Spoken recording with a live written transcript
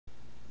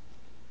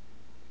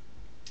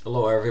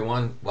Hello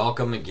everyone,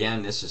 welcome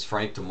again. This is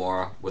Frank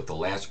Demora with the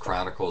Last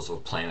Chronicles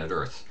of Planet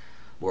Earth,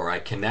 where I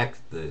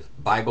connect the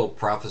Bible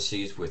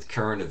prophecies with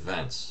current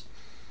events.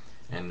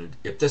 And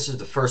if this is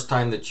the first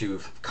time that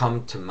you've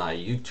come to my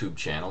YouTube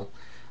channel,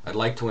 I'd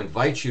like to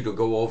invite you to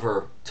go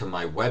over to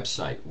my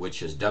website,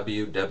 which is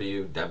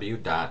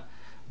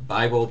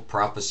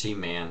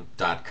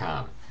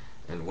www.bibleprophecyman.com.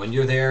 And when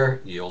you're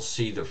there, you'll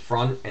see the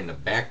front and the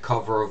back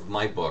cover of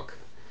my book.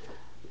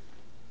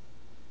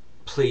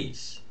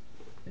 Please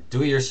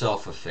do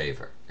yourself a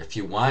favor. If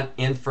you want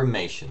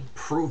information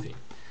proving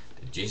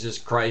that Jesus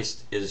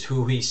Christ is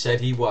who he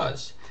said he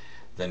was,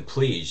 then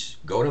please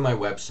go to my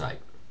website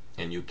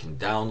and you can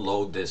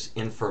download this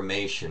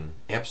information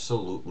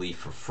absolutely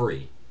for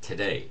free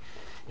today.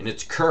 And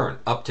it's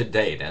current, up to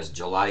date as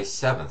July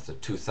 7th of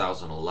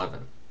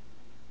 2011.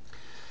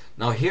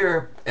 Now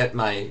here at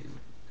my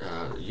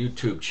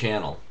YouTube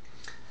channel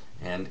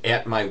and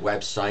at my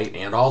website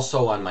and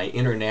also on my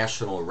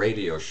international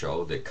radio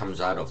show that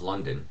comes out of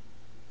London,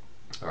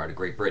 or to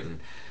Great Britain,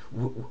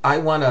 I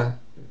want to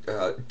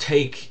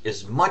take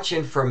as much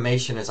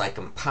information as I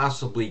can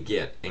possibly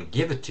get and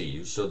give it to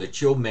you so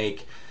that you'll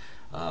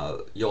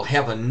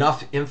have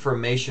enough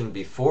information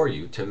before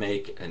you to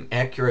make an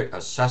accurate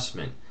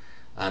assessment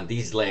on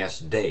these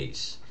last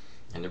days.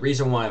 And the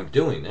reason why I'm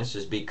doing this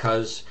is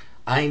because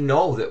I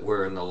know that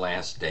we're in the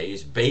last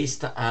days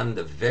based on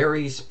the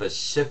very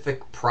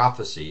specific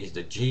prophecies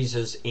that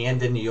Jesus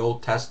and in the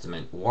Old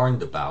Testament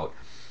warned about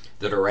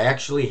that are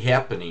actually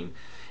happening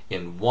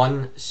in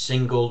one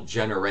single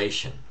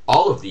generation.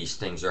 All of these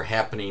things are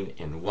happening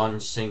in one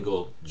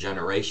single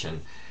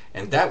generation,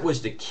 and that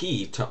was the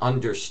key to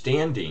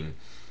understanding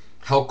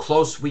how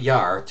close we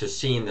are to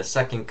seeing the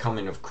second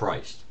coming of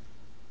Christ.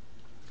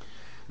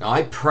 Now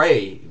I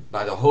pray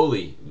by the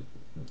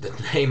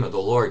name of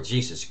the Lord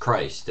Jesus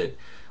Christ that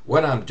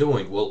what I'm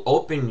doing will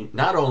open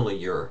not only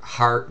your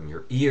heart and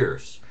your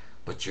ears,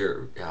 but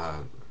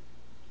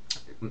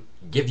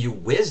give you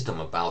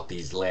wisdom about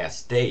these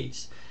last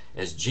days,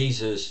 as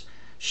Jesus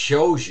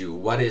shows you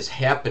what is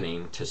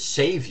happening to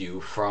save you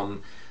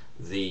from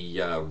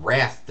the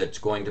wrath that's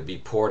going to be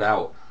poured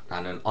out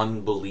on an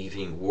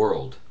unbelieving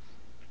world.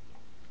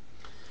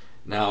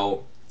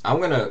 Now, I'm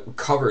going to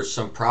cover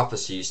some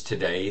prophecies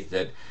today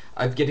that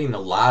I'm getting a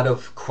lot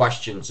of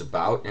questions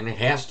about, and it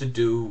has to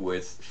do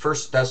with 1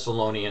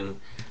 Thessalonians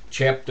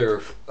chapter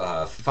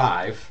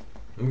 5.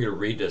 I'm going to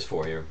read this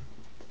for you.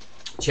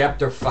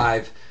 Chapter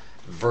 5,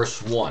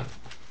 verse 1.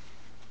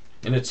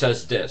 And it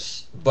says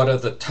this: "But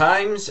of the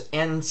times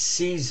and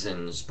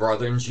seasons,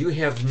 brethren, you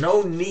have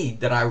no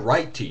need that I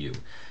write to you."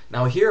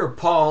 Now here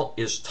Paul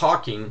is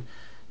talking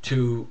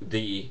to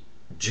the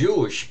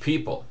Jewish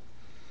people.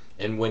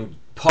 And when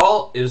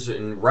Paul is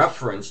in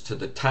reference to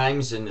the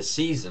times and the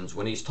seasons,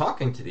 when he's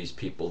talking to these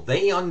people,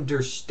 they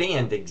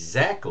understand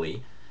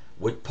exactly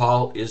what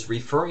Paul is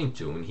referring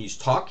to. And he's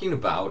talking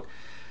about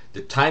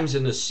the times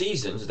and the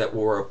seasons that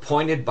were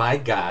appointed by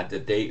God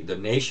that the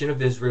nation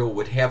of Israel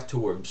would have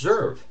to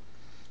observe.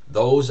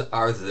 Those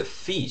are the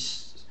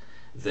feasts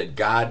that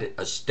God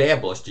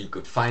established. You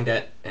could find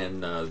that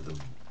in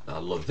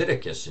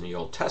Leviticus in the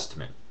Old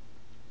Testament.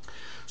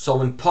 So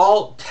when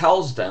Paul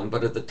tells them,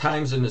 "But at the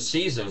times and the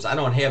seasons, I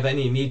don't have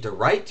any need to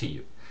write to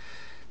you,"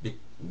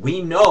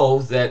 we know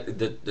that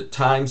the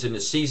times and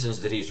the seasons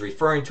that he's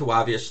referring to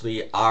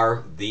obviously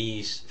are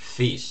these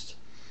feasts.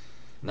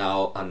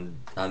 Now, on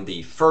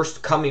the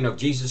first coming of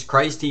Jesus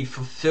Christ, he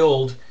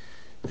fulfilled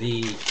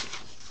the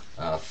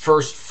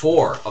first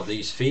four of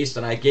these feasts,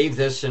 and I gave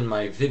this in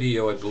my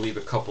video, I believe,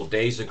 a couple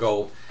days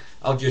ago.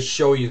 I'll just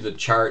show you the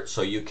chart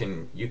so you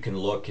can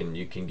look and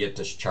you can get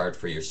this chart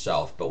for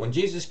yourself. But when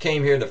Jesus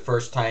came here the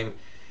first time,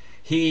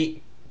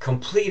 he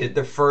completed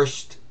the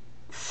first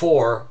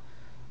four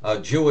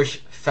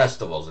Jewish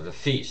festivals or the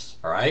feasts,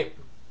 all right?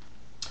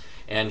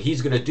 And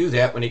he's going to do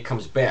that when he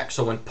comes back.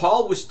 So when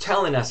Paul was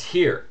telling us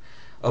here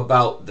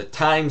about the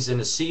times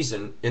and the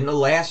season, in the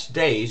last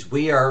days,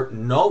 we are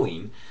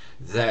knowing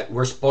that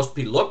we're supposed to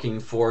be looking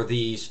for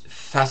these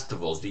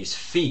festivals, these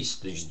feasts,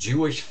 these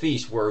Jewish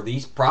feasts where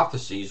these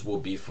prophecies will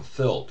be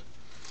fulfilled.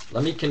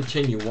 Let me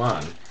continue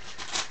on.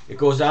 It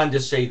goes on to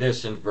say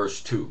this in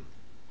verse 2.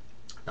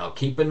 Now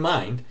keep in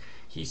mind,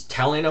 he's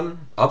telling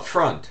them up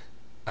front,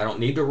 I don't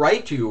need to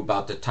write to you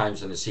about the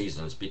times and the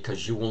seasons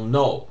because you will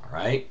know, all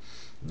right?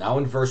 Now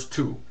in verse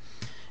 2,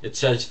 it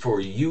says, "For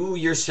you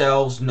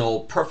yourselves know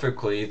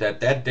perfectly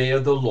that that day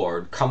of the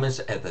Lord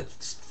cometh as a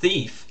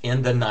thief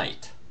in the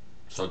night."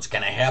 So it's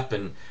going to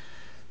happen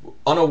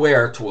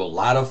unaware to a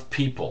lot of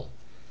people.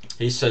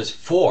 He says,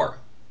 "For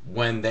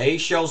when they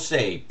shall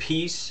say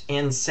peace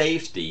and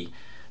safety,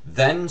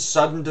 then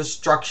sudden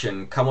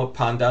destruction come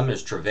upon them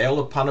as travail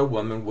upon a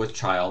woman with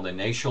child, and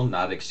they shall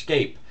not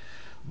escape.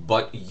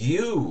 But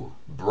you,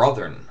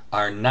 brethren,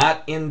 are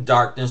not in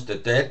darkness,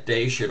 that that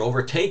day should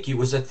overtake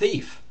you as a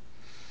thief."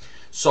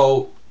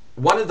 So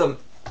one of the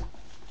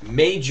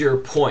major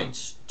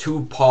points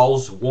to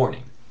Paul's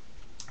warning,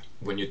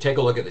 when you take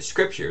a look at the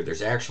scripture,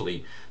 there's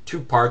actually two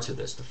parts of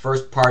this. The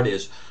first part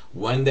is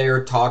when they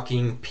are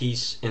talking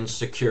peace and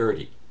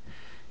security.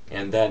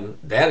 And then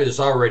that is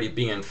already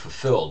being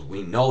fulfilled.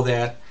 We know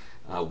that.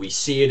 We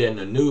see it in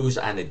the news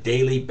on a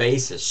daily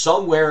basis.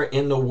 Somewhere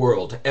in the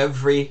world,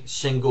 every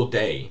single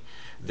day,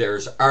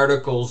 there's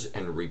articles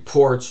and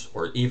reports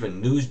or even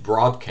news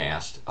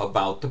broadcasts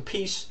about the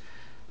peace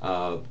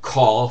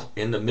call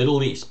in the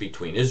Middle East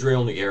between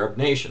Israel and the Arab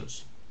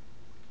nations.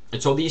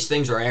 And so these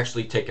things are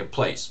actually taking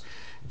place.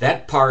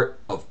 That part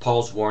of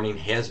Paul's warning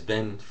has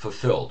been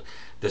fulfilled.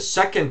 The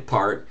second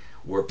part,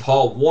 where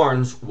Paul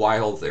warns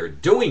while they're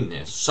doing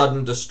this,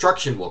 sudden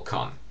destruction will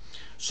come.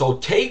 So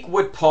take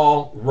what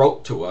Paul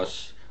wrote to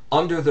us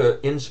under the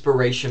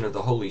inspiration of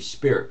the Holy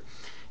Spirit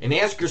and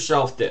ask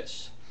yourself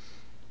this.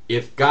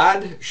 If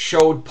God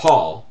showed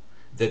Paul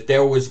that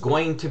there was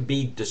going to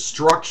be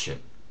destruction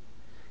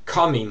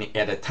coming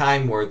at a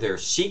time where they're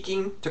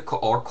seeking to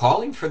or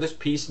calling for this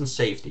peace and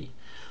safety,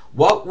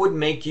 what would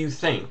make you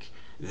think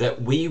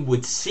that we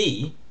would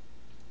see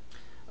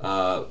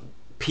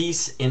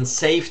peace and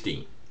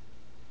safety?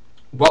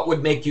 What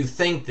would make you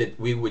think that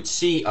we would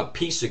see a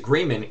peace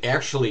agreement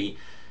actually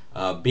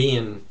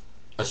being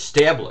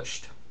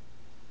established?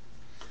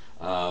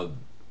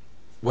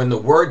 When the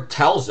Word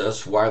tells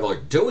us while they're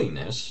doing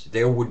this,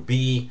 there would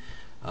be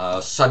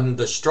sudden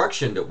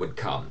destruction that would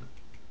come.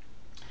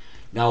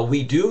 Now,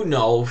 we do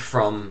know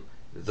from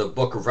the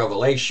book of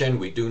Revelation,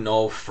 we do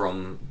know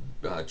from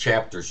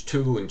chapters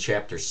 2 and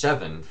chapter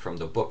 7 from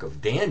the book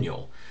of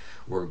Daniel,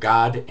 where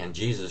God and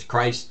Jesus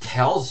Christ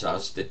tells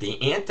us that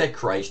the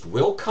Antichrist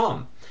will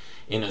come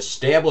and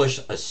establish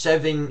a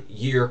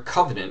 7-year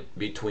covenant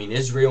between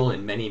Israel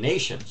and many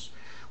nations.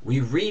 We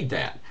read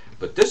that.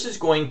 But this is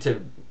going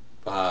to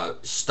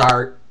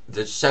start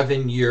the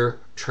 7-year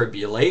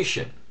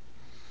tribulation.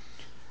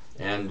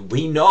 And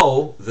we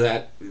know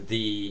that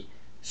the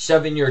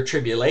 7-year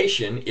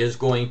tribulation is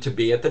going to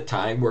be at the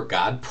time where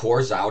God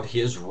pours out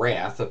his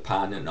wrath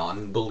upon an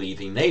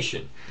unbelieving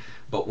nation.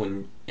 But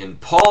when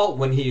Paul,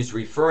 when he's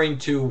referring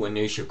to when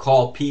they should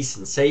call peace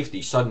and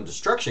safety, sudden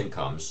destruction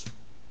comes,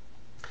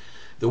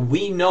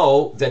 we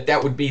know that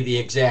that would be the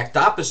exact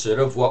opposite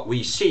of what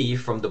we see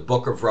from the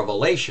book of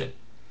Revelation.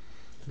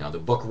 Now, the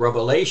book of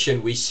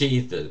Revelation, we see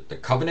the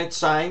covenant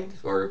signed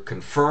or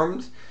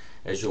confirmed,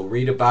 as you'll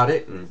read about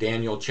it in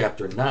Daniel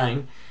chapter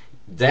 9.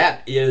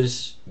 That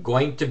is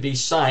going to be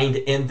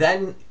signed, and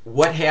then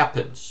what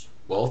happens?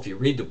 Well, if you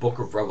read the book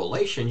of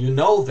Revelation, you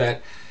know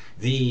that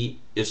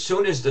as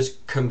soon as this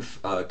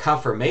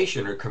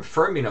confirmation or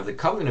confirming of the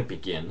covenant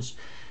begins,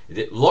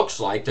 it looks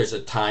like there's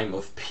a time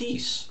of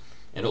peace.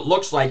 And it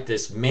looks like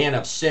this man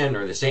of sin,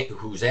 or this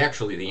who's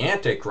actually the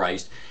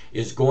Antichrist,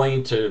 is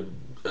going to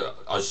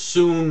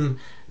assume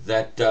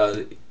that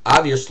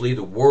obviously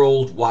the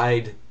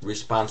worldwide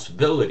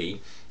responsibility,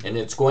 and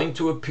it's going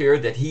to appear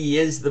that he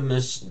is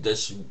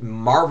this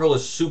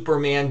marvelous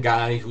Superman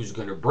guy who's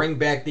going to bring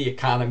back the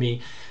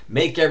economy,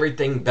 make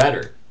everything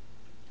better.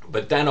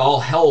 But then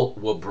all hell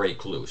will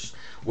break loose.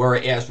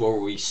 Whereas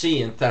what we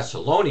see in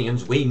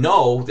Thessalonians, we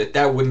know that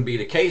that wouldn't be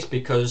the case,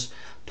 because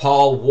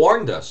Paul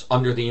warned us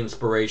under the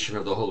inspiration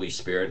of the Holy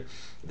Spirit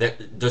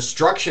that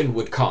destruction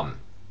would come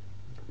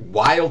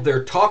while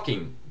they're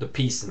talking the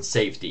peace and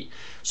safety.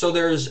 So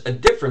there's a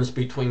difference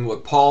between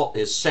what Paul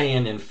is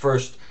saying in 1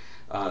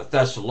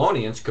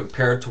 Thessalonians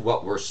compared to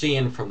what we're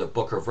seeing from the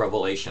book of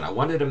Revelation. I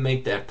wanted to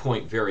make that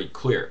point very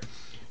clear.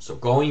 So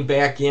going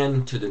back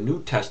into the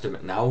New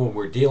Testament now, when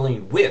we're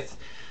dealing with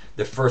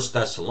the 1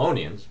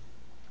 Thessalonians,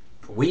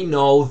 we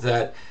know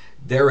that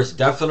there is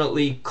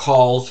definitely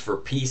calls for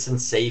peace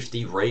and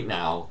safety right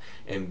now,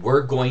 and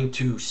we're going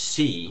to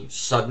see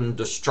sudden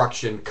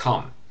destruction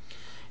come.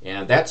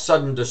 And that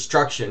sudden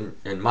destruction,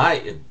 in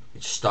my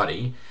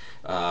study,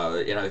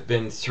 and I've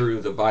been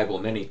through the Bible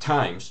many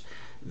times,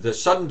 the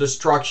sudden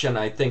destruction,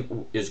 I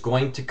think, is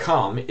going to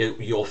come.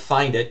 You'll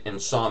find it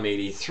in Psalm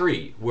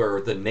 83, where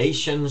the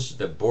nations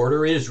that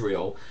border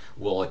Israel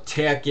will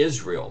attack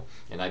Israel.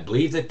 And I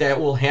believe that that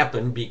will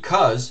happen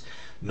because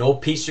no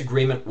peace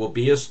agreement will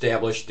be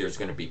established. There's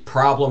going to be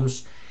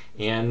problems.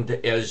 And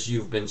as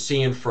you've been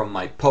seeing from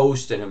my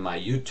post and in my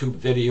YouTube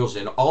videos,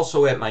 and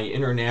also at my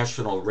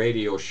international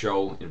radio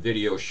show and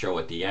video show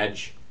at The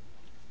Edge,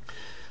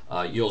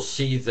 you'll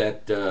see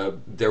that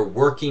they're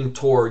working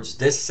towards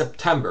this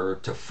September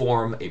to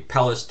form a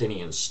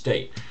Palestinian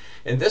state.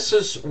 And this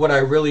is what I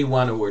really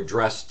want to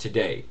address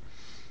today,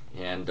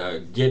 and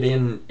get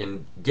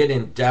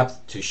in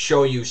depth to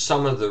show you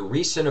some of the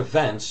recent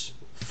events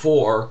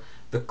for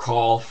the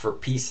call for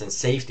peace and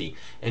safety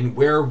and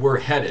where we're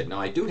headed. Now,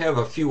 I do have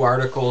a few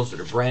articles that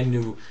are brand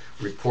new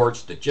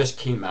reports that just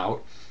came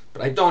out,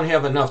 but I don't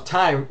have enough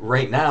time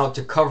right now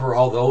to cover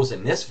all those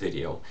in this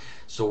video.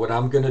 So what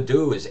I'm going to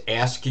do is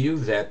ask you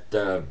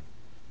that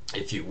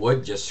if you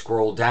would just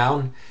scroll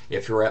down.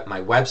 If you're at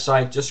my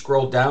website, just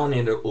scroll down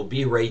and it will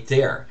be right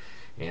there.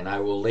 And I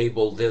will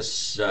label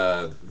this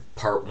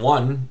part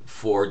 1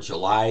 for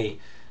July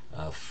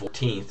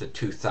 14th of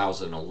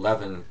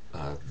 2011,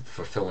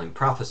 Fulfilling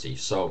Prophecy.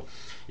 So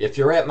if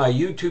you're at my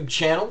YouTube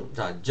channel,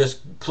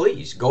 just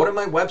please go to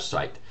my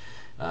website.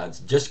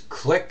 Just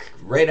click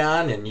right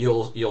on and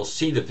you'll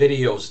see the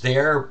videos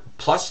there,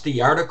 plus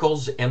the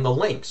articles and the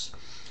links.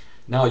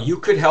 Now, you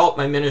could help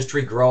my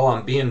ministry grow.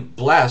 I'm being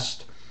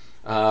blessed.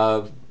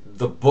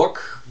 The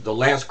book, The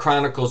Last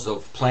Chronicles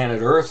of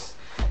Planet Earth,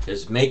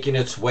 is making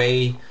its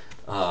way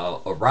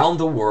around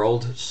the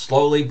world,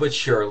 slowly but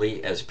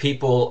surely, as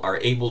people are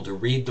able to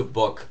read the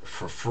book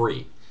for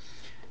free.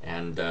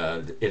 And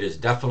it is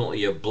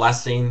definitely a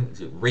blessing.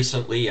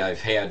 Recently,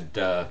 I've had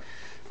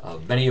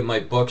many of my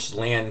books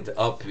land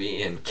up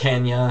in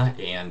Kenya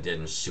and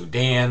in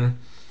Sudan,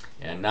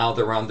 and now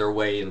they're on their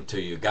way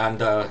into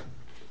Uganda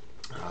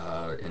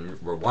and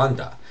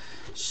Rwanda.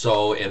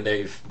 So, and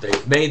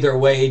they've made their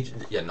way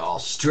in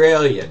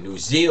Australia, New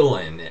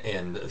Zealand,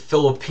 and the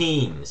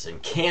Philippines,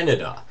 and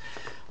Canada.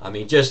 I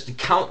mean, just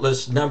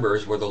countless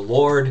numbers where the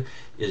Lord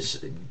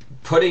is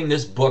putting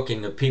this book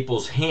into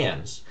people's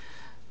hands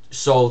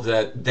so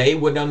that they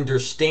would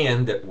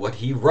understand that what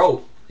He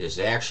wrote is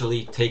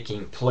actually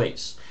taking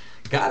place.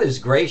 God is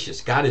gracious,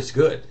 God is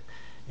good,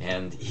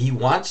 and He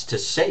wants to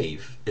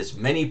save as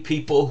many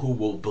people who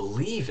will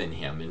believe in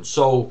Him. And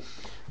so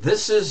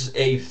this is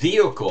a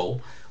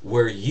vehicle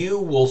where you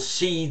will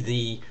see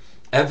the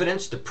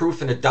evidence, the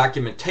proof, and the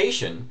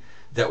documentation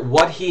that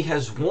what He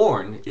has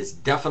warned is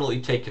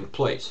definitely taking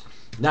place.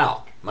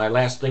 Now, my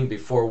last thing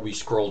before we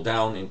scroll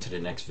down into the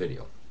next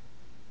video.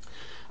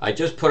 I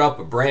just put up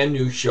a brand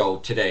new show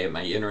today at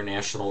my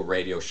international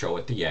radio show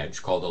at The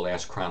Edge called The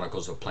Last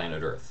Chronicles of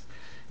Planet Earth.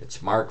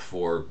 It's marked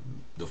for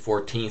the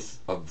 14th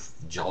of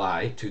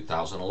July,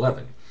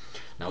 2011.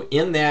 Now,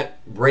 in that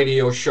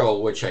radio show,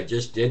 which I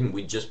just did and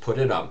we just put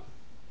it up,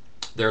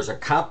 there's a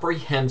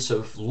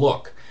comprehensive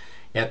look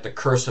at the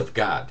curse of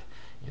God.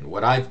 And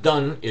what I've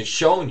done is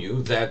shown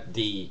you that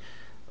the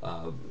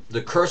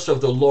curse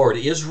of the Lord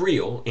is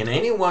real, and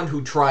anyone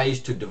who tries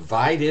to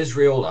divide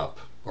Israel up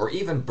or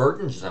even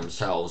burdens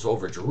themselves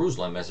over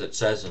Jerusalem, as it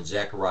says in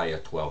Zechariah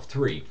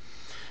 12:3,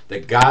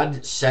 that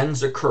God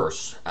sends a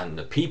curse on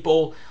the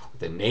people,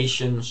 the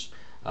nations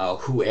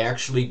who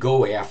actually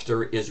go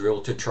after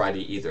Israel to try to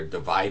either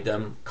divide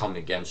them, come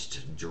against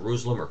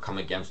Jerusalem, or come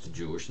against the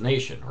Jewish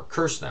nation, or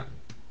curse them.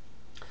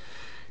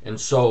 And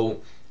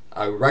so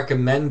I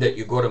recommend that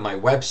you go to my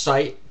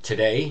website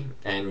today,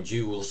 and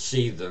you will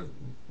see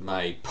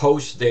my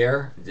post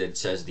there that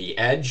says The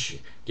Edge,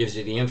 gives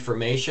you the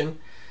information.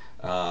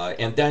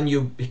 And then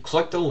you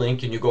click the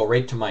link and you go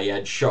right to my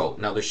Edge show.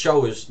 Now, the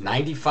show is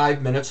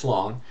 95 minutes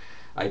long.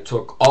 I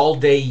took all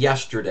day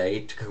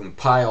yesterday to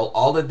compile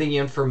all of the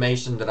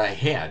information that I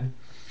had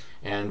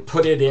and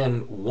put it in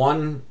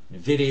one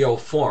video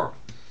form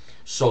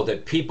so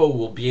that people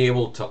will be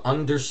able to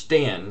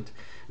understand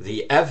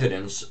the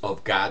evidence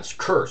of God's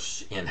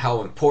curse and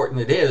how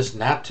important it is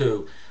not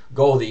to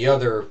go the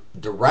other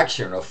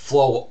direction or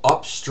flow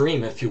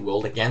upstream, if you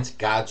will, against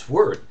God's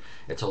word.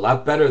 It's a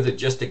lot better than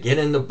just to get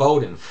in the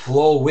boat and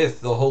flow with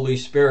the Holy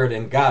Spirit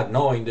and God,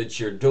 knowing that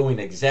you're doing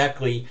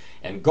exactly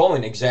and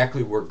going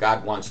exactly where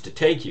God wants to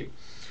take you.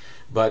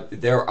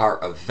 But there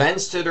are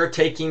events that are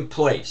taking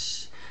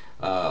place.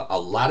 A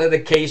lot of the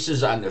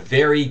cases on the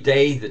very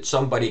day that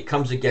somebody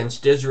comes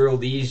against Israel,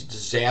 these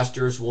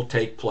disasters will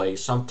take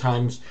place,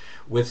 sometimes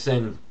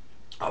within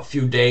a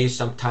few days,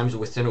 sometimes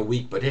within a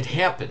week, but it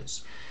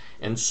happens.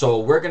 And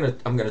so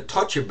I'm gonna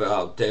touch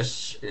about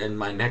this in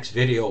my next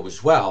video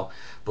as well.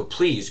 But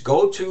please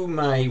go to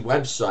my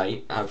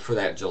website for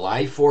that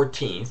July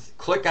 14th.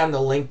 Click on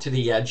the link to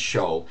The Edge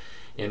show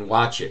and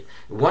watch it.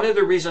 One of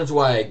the reasons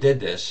why I did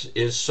this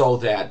is so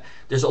that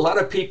there's a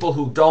lot of people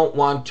who don't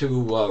want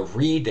to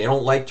read. They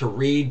don't like to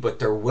read, but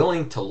they're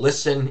willing to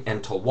listen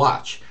and to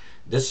watch.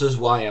 This is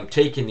why I'm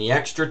taking the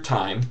extra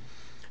time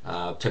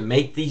to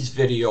make these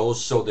videos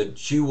so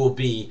that you will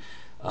be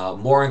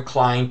more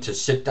inclined to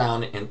sit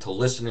down and to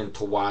listen and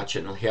to watch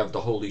and have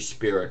the Holy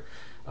Spirit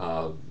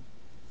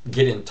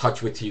get in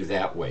touch with you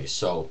that way.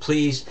 So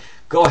please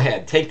go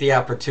ahead, take the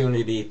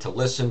opportunity to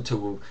listen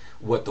to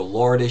what the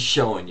Lord is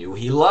showing you.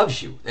 He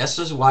loves you. This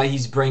is why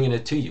He's bringing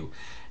it to you.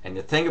 And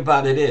the thing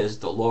about it is,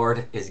 the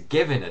Lord is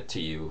giving it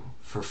to you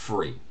for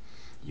free.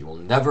 You will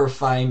never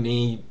find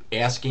me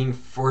asking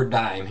for a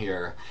dime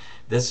here.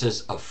 This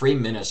is a free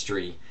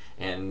ministry,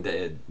 and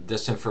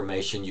this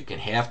information you can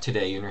have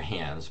today in your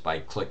hands by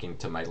clicking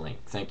to my link.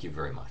 Thank you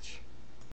very much.